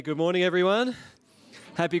Good morning, everyone.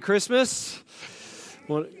 Happy Christmas.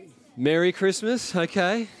 Merry Christmas,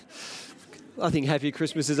 okay. I think Happy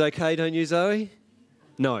Christmas is okay, don't you, Zoe?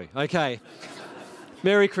 No, okay.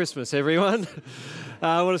 Merry Christmas, everyone.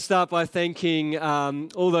 I want to start by thanking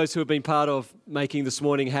all those who have been part of making this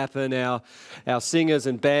morning happen, our singers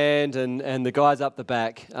and band and the guys up the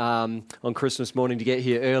back on Christmas morning to get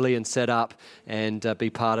here early and set up and be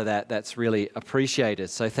part of that. That's really appreciated.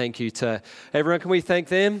 So thank you to everyone. Can we thank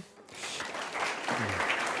them?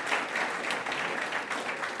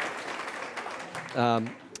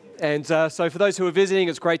 So for those who are visiting,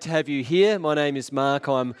 it's great to have you here. My name is Mark.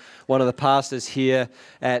 I'm one of the pastors here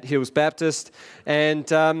at Hills Baptist.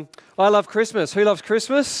 And I love Christmas. Who loves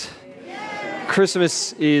Christmas? Yeah.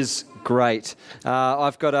 Christmas is great.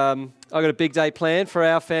 I've got a big day planned for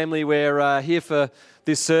our family. We're here for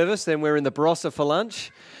this service, then we're in the Barossa for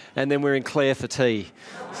lunch, and then we're in Clare for tea.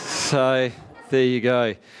 So there you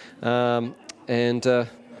go.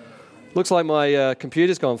 Looks like my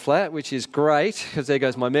computer's gone flat, which is great, because there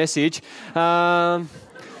goes my message.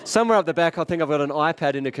 Somewhere up the back, I think I've got an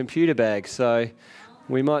iPad in a computer bag, so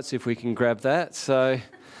we might see if we can grab that. So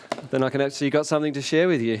then I can actually got something to share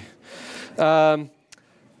with you. Yeah.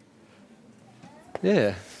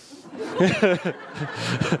 100%.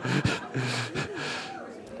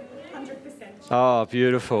 Oh,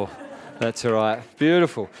 beautiful. That's all right.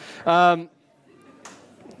 Beautiful.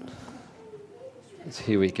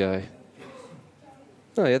 Here we go.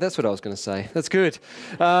 Oh yeah, that's what I was going to say. That's good.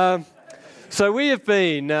 So we've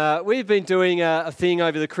been doing a thing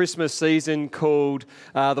over the Christmas season called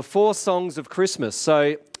the 4 Songs of Christmas.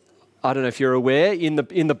 So I don't know if you're aware, in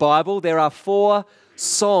the Bible there are 4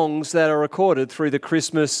 songs that are recorded through the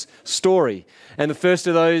Christmas story. And the first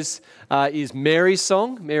of those is Mary's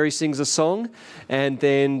song. Mary sings a song. And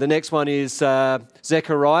then the next one is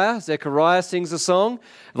Zechariah. Zechariah sings a song.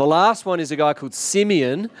 The last one is a guy called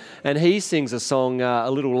Simeon, and he sings a song a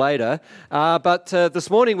little later. But this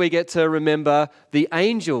morning we get to remember the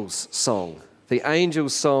angels' song. The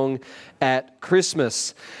angels' song at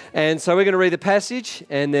Christmas. And so we're going to read the passage,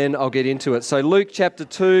 and then I'll get into it. So Luke chapter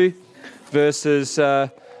 2, verses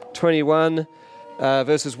 21,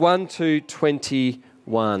 verses 1 to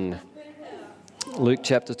 21. Luke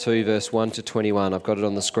chapter 2, verse 1 to 21. I've got it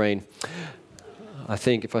on the screen. I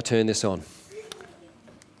think if I turn this on.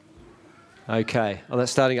 Okay,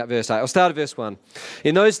 that's starting at verse 8. I'll start at verse 1.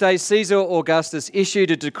 In those days, Caesar Augustus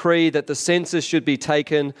issued a decree that the census should be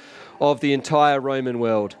taken of the entire Roman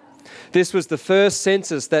world. This was the first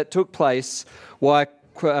census that took place while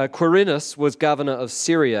Quirinius was governor of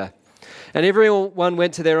Syria. And everyone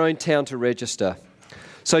went to their own town to register.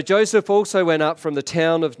 So Joseph also went up from the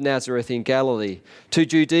town of Nazareth in Galilee to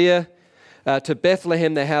Judea, to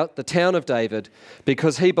Bethlehem, the town of David,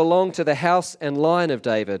 because he belonged to the house and line of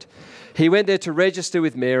David. He went there to register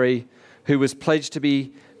with Mary, who was pledged to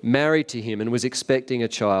be married to him and was expecting a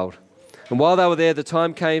child. And while they were there, the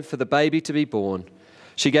time came for the baby to be born.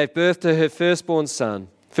 She gave birth to her firstborn,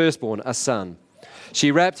 a son.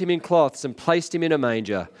 She wrapped him in cloths and placed him in a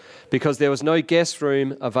manger because there was no guest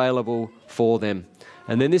room available for them.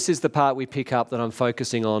 And then this is the part we pick up that I'm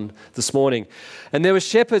focusing on this morning. And there were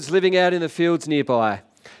shepherds living out in the fields nearby,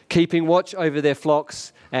 keeping watch over their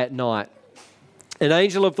flocks at night. An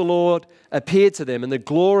angel of the Lord appeared to them, and the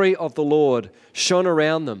glory of the Lord shone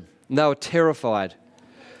around them, and they were terrified.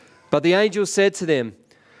 But the angel said to them,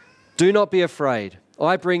 "Do not be afraid.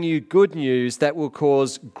 I bring you good news that will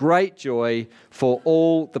cause great joy for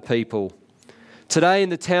all the people. Today in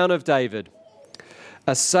the town of David,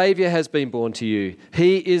 a Saviour has been born to you.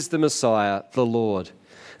 He is the Messiah, the Lord.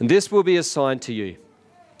 And this will be a sign to you.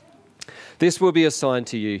 This will be a sign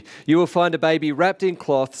to you. You will find a baby wrapped in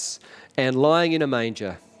cloths and lying in a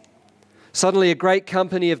manger." Suddenly a great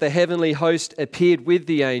company of the heavenly host appeared with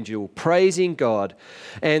the angel, praising God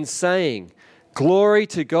and saying, "Glory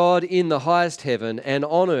to God in the highest heaven, and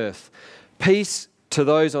on earth, peace to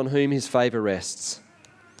those on whom his favour rests."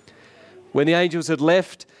 When the angels had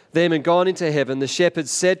left them and gone into heaven, the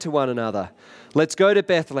shepherds said to one another, "Let's go to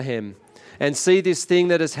Bethlehem and see this thing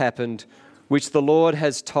that has happened, which the Lord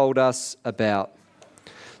has told us about."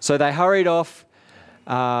 So they hurried off.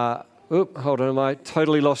 Hold on, I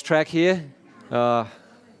totally lost track here.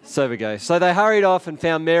 So we go. So they hurried off and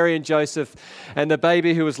found Mary and Joseph and the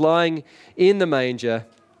baby who was lying in the manger.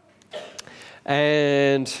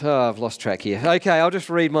 And I've lost track here. Okay, I'll just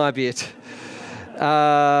read my bit.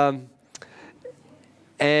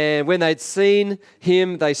 And when they'd seen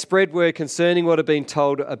him, they spread word concerning what had been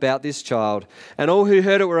told about this child. And all who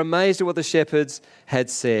heard it were amazed at what the shepherds had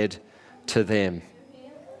said to them.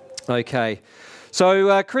 Okay,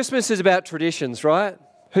 so Christmas is about traditions, right?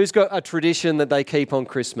 Who's got a tradition that they keep on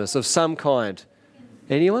Christmas of some kind?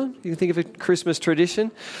 Anyone? You can think of a Christmas tradition?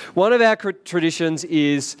 One of our traditions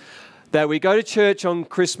is that we go to church on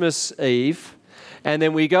Christmas Eve, and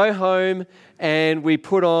then we go home and we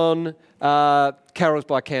put on carols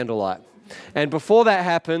by candlelight. And before that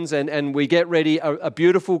happens, and we get ready a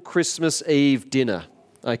beautiful Christmas Eve dinner,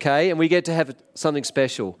 okay? And we get to have something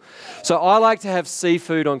special. So I like to have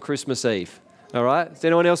seafood on Christmas Eve, all right? Is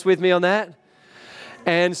anyone else with me on that?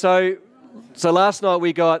 And so last night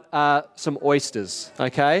we got some oysters,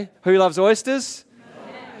 okay? Who loves oysters?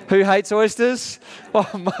 Who hates oysters?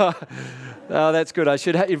 Oh, that's good. I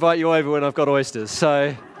should invite you over when I've got oysters.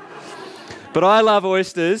 But I love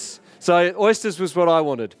oysters. So oysters was what I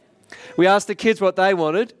wanted. We asked the kids what they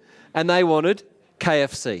wanted, and they wanted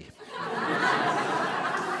KFC.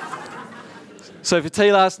 So for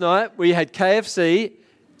tea last night, we had KFC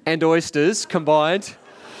and oysters combined,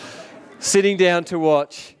 sitting down to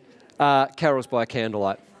watch Carols by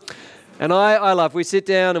Candlelight. And we sit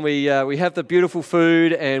down and we have the beautiful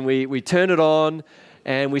food, and we turn it on,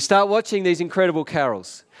 and we start watching these incredible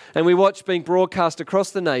carols. And we watch being broadcast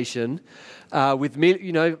across the nation with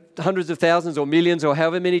hundreds of thousands or millions or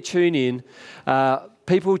however many tune in,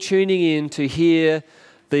 people tuning in to hear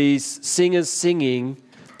these singers singing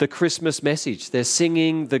the Christmas message. They're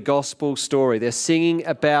singing the gospel story. They're singing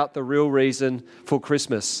about the real reason for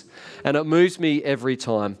Christmas. And it moves me every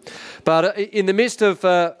time. But in the midst of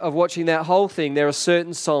watching that whole thing, there are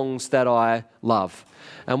certain songs that I love.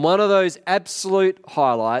 And one of those absolute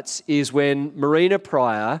highlights is when Marina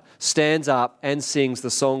Pryor stands up and sings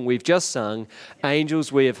the song we've just sung,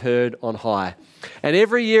 Angels We Have Heard on High. And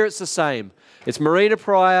every year it's the same. It's Marina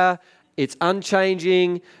Pryor. It's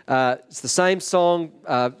unchanging. It's the same song,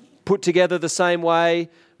 put together the same way.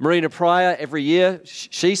 Marina Pryor, every year,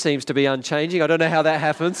 she seems to be unchanging. I don't know how that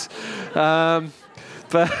happens. But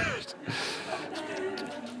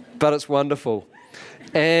it's wonderful.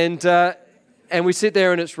 And we sit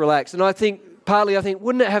there and it's relaxed. And I think,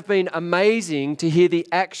 wouldn't it have been amazing to hear the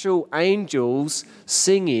actual angels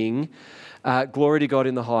singing Glory to God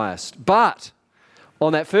in the highest? But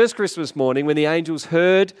on that first Christmas morning, when the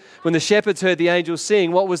shepherds heard the angels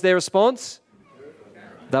sing, what was their response?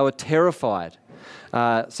 They were terrified.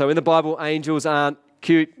 So in the Bible, angels aren't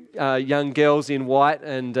cute young girls in white,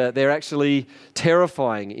 and they're actually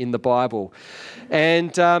terrifying in the Bible.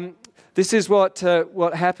 And this is what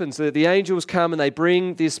happens. The angels come and they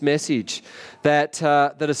bring this message that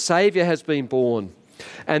a Saviour has been born.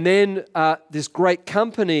 And then this great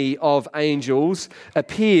company of angels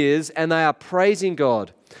appears, and they are praising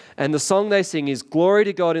God. And the song they sing is, Glory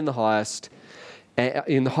to God in the highest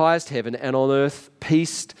heaven, and on earth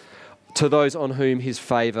peace to those on whom his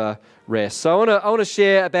favour rests. So I want to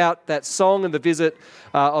share about that song and the visit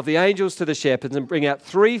of the angels to the shepherds, and bring out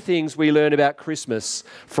three things we learn about Christmas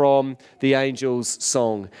from the angels'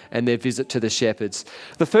 song and their visit to the shepherds.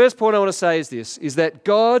 The first point I want to say is this, is that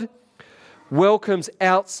God welcomes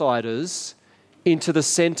outsiders into the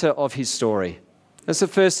centre of his story. That's the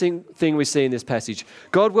first thing we see in this passage.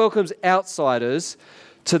 God welcomes outsiders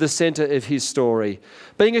to the centre of his story.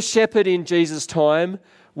 Being a shepherd in Jesus' time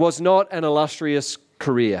was not an illustrious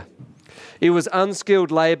career. It was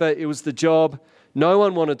unskilled labour. It was the job no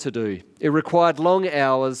one wanted to do. It required long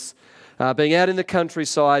hours, being out in the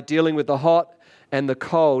countryside, dealing with the hot and the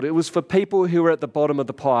cold. It was for people who were at the bottom of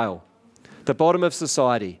the pile, the bottom of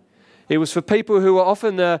society. It was for people who were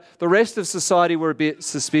often the rest of society were a bit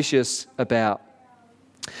suspicious about.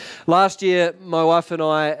 Last year, my wife and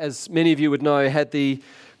I, as many of you would know, had the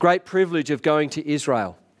great privilege of going to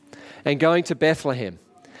Israel and going to Bethlehem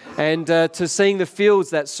and to seeing the fields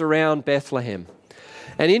that surround Bethlehem.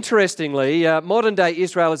 And interestingly, modern-day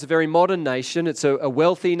Israel is a very modern nation. It's a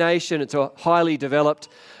wealthy nation. It's a highly developed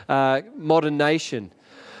modern nation.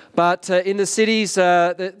 But in the cities,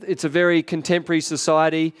 it's a very contemporary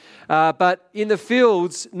society. But in the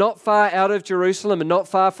fields, not far out of Jerusalem and not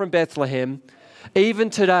far from Bethlehem, even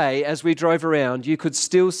today, as we drove around, you could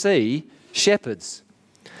still see shepherds.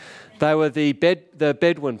 They were the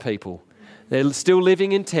Bedouin people. They're still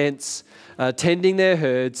living in tents, tending their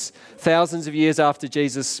herds. Thousands of years after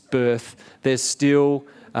Jesus' birth, there's still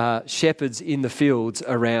shepherds in the fields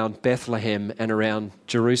around Bethlehem and around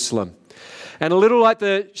Jerusalem. And a little like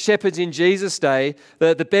the shepherds in Jesus' day,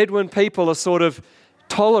 the Bedouin people are sort of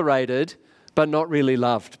tolerated, but not really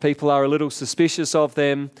loved. People are a little suspicious of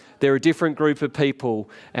them. They're a different group of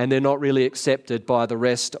people, and they're not really accepted by the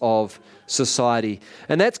rest of society.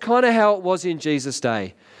 And that's kind of how it was in Jesus'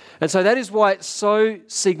 day. And so that is why it's so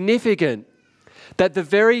significant that the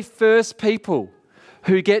very first people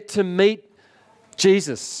who get to meet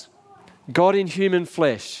Jesus, God in human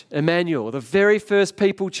flesh, Emmanuel, the very first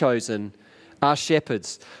people chosen, are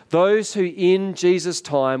shepherds. Those who in Jesus'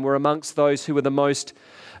 time were amongst those who were the most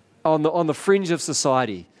on the fringe of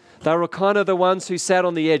society. They were kind of the ones who sat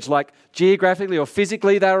on the edge, like geographically or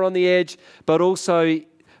physically they were on the edge, but also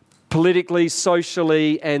politically,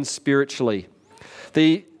 socially, and spiritually.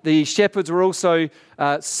 The shepherds were also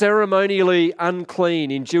ceremonially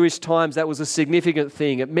unclean. In Jewish times, that was a significant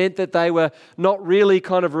thing. It meant that they were not really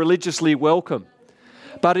kind of religiously welcome.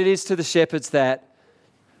 But it is to the shepherds that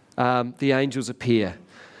the angels appear.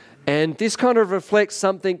 And this kind of reflects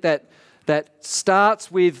something that starts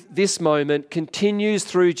with this moment, continues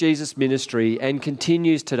through Jesus' ministry, and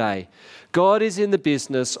continues today. God is in the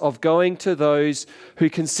business of going to those who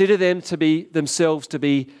consider themselves to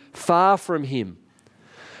be far from Him,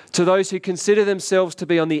 to those who consider themselves to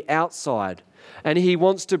be on the outside. And He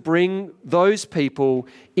wants to bring those people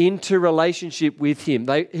into relationship with Him.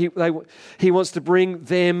 He wants to bring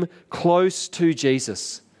them close to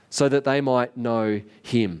Jesus so that they might know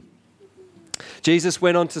Him. Jesus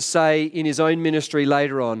went on to say in His own ministry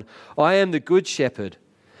later on, "I am the good shepherd,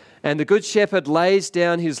 and the good shepherd lays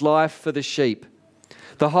down his life for the sheep.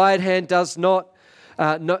 The hired hand is not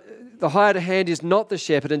the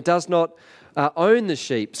shepherd and does not own the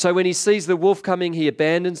sheep. So when he sees the wolf coming, he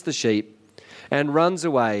abandons the sheep and runs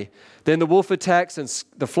away. Then the wolf attacks and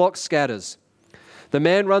the flock scatters. The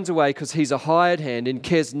man runs away because he's a hired hand and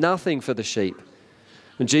cares nothing for the sheep."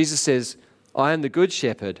 And Jesus says, "I am the good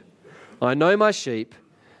shepherd. I know my sheep,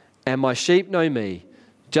 and my sheep know me,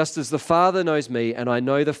 just as the Father knows me, and I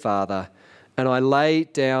know the Father, and I lay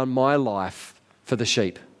down my life for the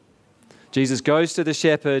sheep." Jesus goes to the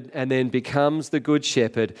shepherd and then becomes the good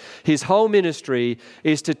shepherd. His whole ministry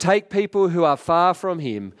is to take people who are far from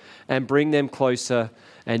Him and bring them closer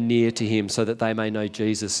and near to Him so that they may know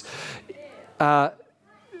Jesus.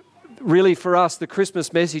 Really, for us, the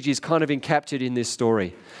Christmas message is kind of encaptured in this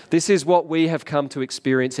story. This is what we have come to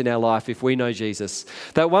experience in our life if we know Jesus.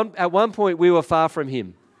 At one point, we were far from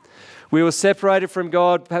Him. We were separated from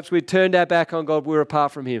God. Perhaps we turned our back on God. We were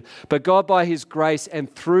apart from Him. But God, by His grace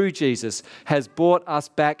and through Jesus, has brought us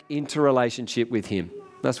back into relationship with Him.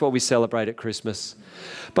 That's what we celebrate at Christmas.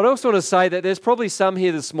 But I also want to say that there's probably some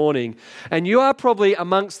here this morning, and you are probably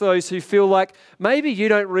amongst those who feel like maybe you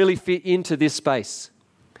don't really fit into this space.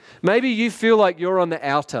 Maybe you feel like you're on the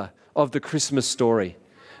outer of the Christmas story.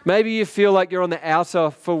 Maybe you feel like you're on the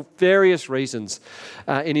outer for various reasons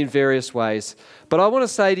and in various ways. But I want to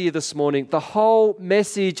say to you this morning, the whole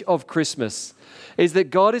message of Christmas is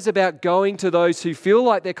that God is about going to those who feel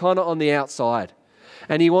like they're kind of on the outside.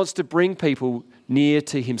 And He wants to bring people near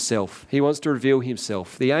to Himself. He wants to reveal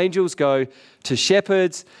Himself. The angels go to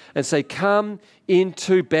shepherds and say, "Come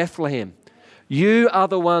into Bethlehem. You are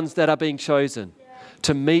the ones that are being chosen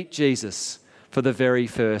to meet Jesus for the very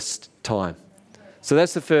first time." So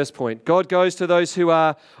that's the first point. God goes to those who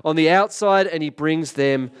are on the outside and He brings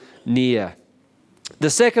them near.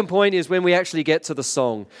 The second point is when we actually get to the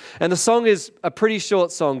song. And the song is a pretty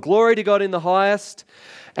short song. "Glory to God in the highest,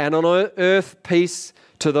 and on earth peace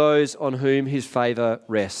to those on whom His favor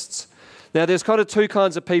rests." Now, there's kind of two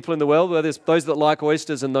kinds of people in the world, where there's those that like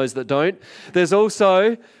oysters and those that don't. There's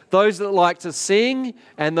also those that like to sing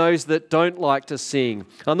and those that don't like to sing.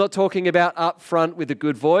 I'm not talking about up front with a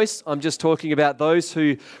good voice. I'm just talking about those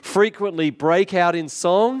who frequently break out in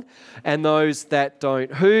song and those that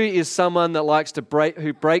don't. Who is someone that likes to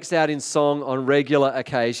who breaks out in song on regular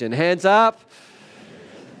occasion? Hands up.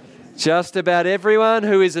 Just about everyone.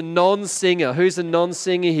 Who is a non-singer? Who's a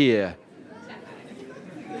non-singer here?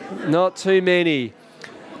 Not too many.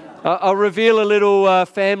 I'll reveal a little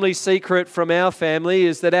family secret from our family,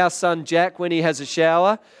 is that our son Jack, when he has a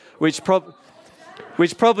shower, which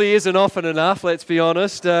probably isn't often enough, let's be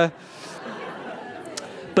honest.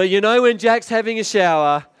 But you know when Jack's having a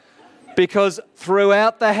shower, because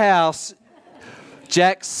throughout the house,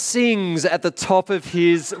 Jack sings at the top of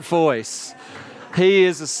his voice. He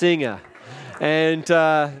is a singer, and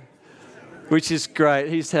which is great.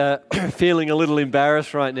 He's feeling a little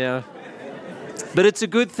embarrassed right now. But it's a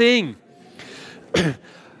good thing.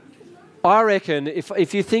 I reckon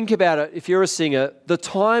if you think about it, if you're a singer, the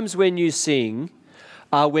times when you sing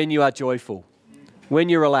are when you are joyful, when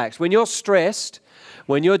you're relaxed. When you're stressed,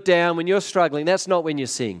 when you're down, when you're struggling, that's not when you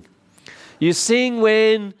sing. You sing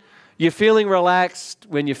when you're feeling relaxed,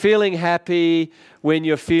 when you're feeling happy, when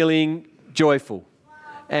you're feeling joyful.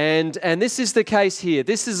 And this is the case here.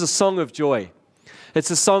 This is a song of joy.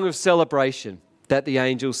 It's a song of celebration that the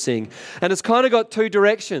angels sing. And it's kind of got two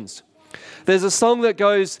directions. There's a song that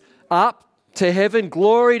goes up to heaven,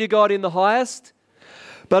 glory to God in the highest.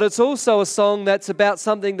 But it's also a song that's about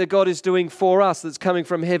something that God is doing for us, that's coming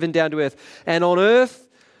from heaven down to earth. And on earth,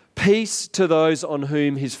 peace to those on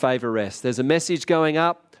whom his favor rests. There's a message going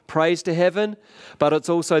up, praise to heaven, but it's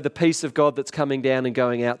also the peace of God that's coming down and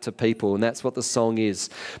going out to people, and that's what the song is.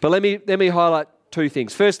 But let me highlight two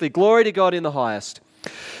things. Firstly, glory to God in the highest.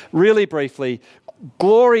 Really briefly,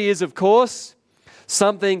 glory is, of course,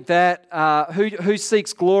 something that who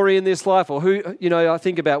seeks glory in this life, or who, I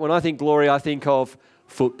think about, when I think glory, I think of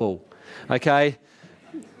football, okay?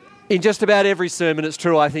 In just about every sermon, it's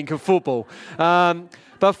true, I think of football.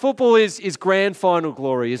 But football is grand final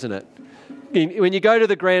glory, isn't it? When you go to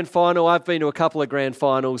the grand final, I've been to a couple of grand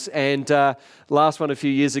finals, and last one a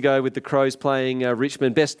few years ago with the Crows playing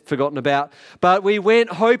Richmond, best forgotten about. But we went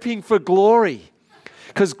hoping for glory,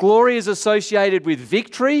 because glory is associated with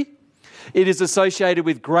victory, it is associated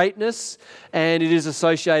with greatness, and it is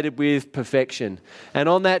associated with perfection. And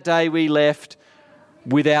on that day, we left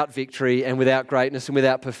without victory and without greatness and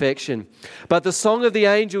without perfection. But the song of the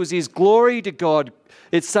angels is glory to God.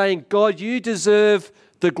 It's saying, God, you deserve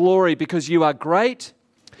the glory because you are great,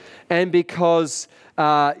 and because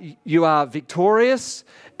you are victorious,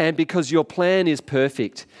 and because your plan is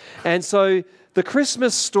perfect. And so the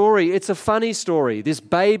Christmas story, it's a funny story. This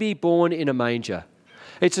baby born in a manger.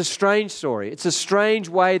 It's a strange story. It's a strange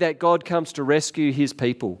way that God comes to rescue his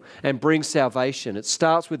people and bring salvation. It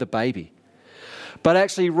starts with a baby. But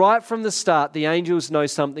actually, right from the start, the angels know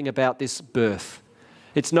something about this birth.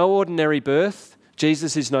 It's no ordinary birth.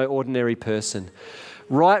 Jesus is no ordinary person.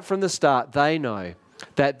 Right from the start, they know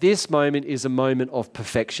that this moment is a moment of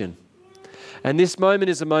perfection. And this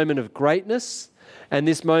moment is a moment of greatness. And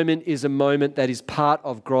this moment is a moment that is part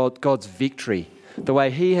of God's victory. The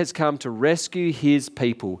way he has come to rescue his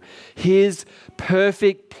people. His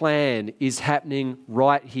perfect plan is happening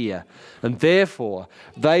right here. And therefore,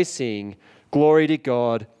 they sing, glory to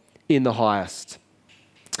God in the highest.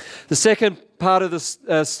 The second part of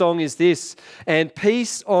the song is this, and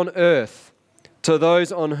peace on earth to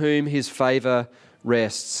those on whom his favor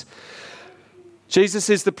rests. Jesus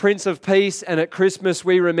is the Prince of Peace, and at Christmas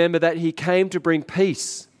we remember that he came to bring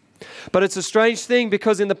peace. But it's a strange thing,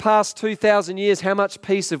 because in the past 2,000 years, how much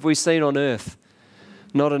peace have we seen on earth?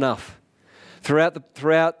 Not enough. Throughout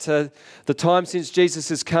the time since Jesus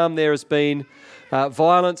has come, there has been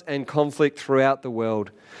violence and conflict throughout the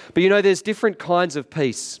world. But there's different kinds of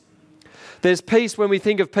peace. There's peace. When we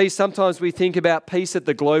think of peace, sometimes we think about peace at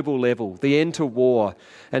the global level, the end to war,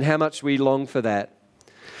 and how much we long for that.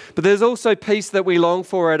 But there's also peace that we long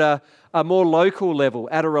for at a more local level,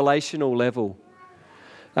 at a relational level.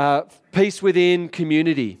 Peace within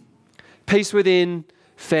community, peace within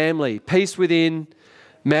family, peace within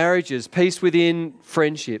marriages, peace within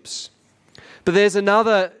friendships. But there's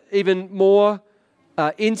another, even more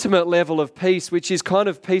intimate level of peace, which is kind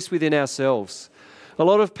of peace within ourselves. A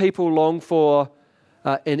lot of people long for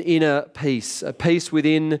an inner peace, a peace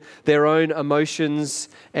within their own emotions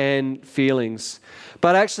and feelings.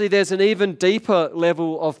 But actually, there's an even deeper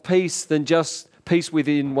level of peace than just peace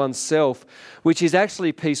within oneself, which is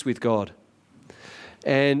actually peace with God.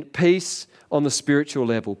 And peace on the spiritual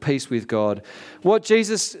level, peace with God. What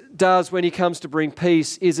Jesus does when he comes to bring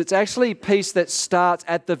peace is it's actually peace that starts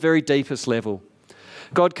at the very deepest level.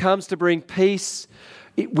 God comes to bring peace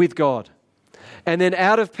with God. And then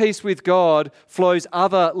out of peace with God flows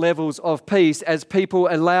other levels of peace as people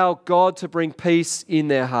allow God to bring peace in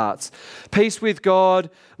their hearts. Peace with God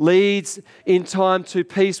leads in time to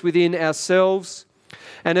peace within ourselves.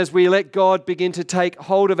 And as we let God begin to take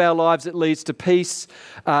hold of our lives, it leads to peace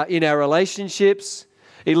in our relationships.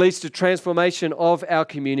 It leads to transformation of our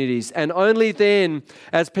communities. And only then,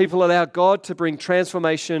 as people allow God to bring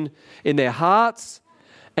transformation in their hearts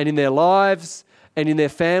and in their lives and in their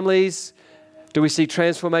families, do we see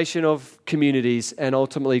transformation of communities and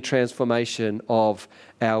ultimately transformation of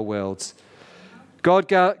our worlds. God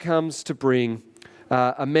comes to bring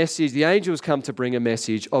a message, the angels come to bring a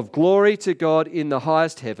message of glory to God in the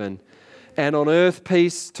highest heaven, and on earth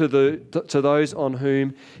peace to those on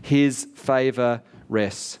whom his favor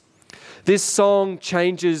rests. This song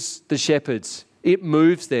changes the shepherds. It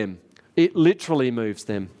moves them. It literally moves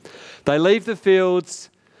them. They leave the fields,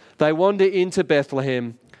 they wander into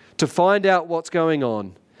Bethlehem to find out what's going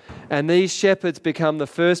on. And these shepherds become the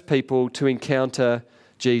first people to encounter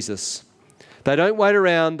Jesus. They don't wait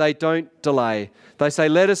around, they don't delay. They say,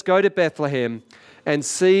 let us go to Bethlehem and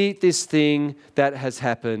see this thing that has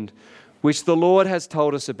happened, which the Lord has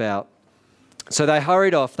told us about. So they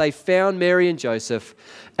hurried off. They found Mary and Joseph,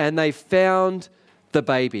 and they found the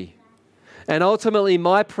baby. And ultimately,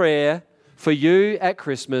 my prayer for you at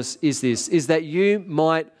Christmas is this, is that you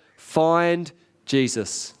might find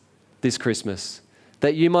Jesus this Christmas,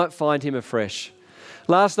 that you might find him afresh.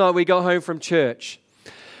 Last night we got home from church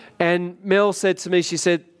and Mel said to me, she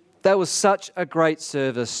said, that was such a great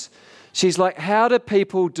service. She's like, how do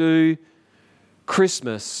people do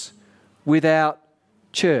Christmas without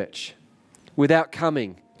church, without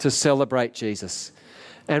coming to celebrate Jesus?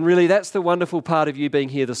 And really that's the wonderful part of you being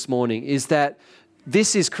here this morning, is that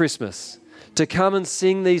this is Christmas. To come and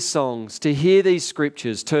sing these songs, to hear these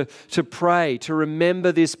scriptures, to pray, to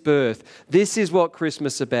remember this birth. This is what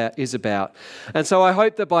Christmas is about. And so I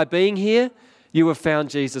hope that by being here, you have found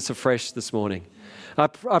Jesus afresh this morning. I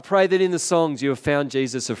pray that in the songs you have found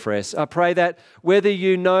Jesus afresh. I pray that whether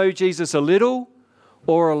you know Jesus a little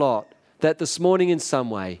or a lot, that this morning in some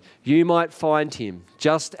way you might find him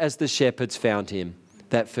just as the shepherds found him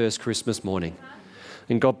that first Christmas morning.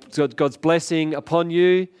 And God's blessing upon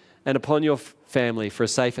you and upon your family for a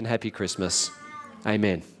safe and happy Christmas.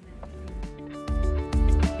 Amen.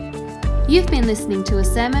 You've been listening to a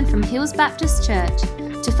sermon from Hills Baptist Church.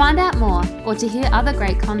 To find out more or to hear other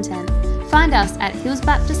great content, find us at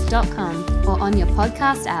hillsbaptist.com or on your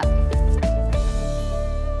podcast app.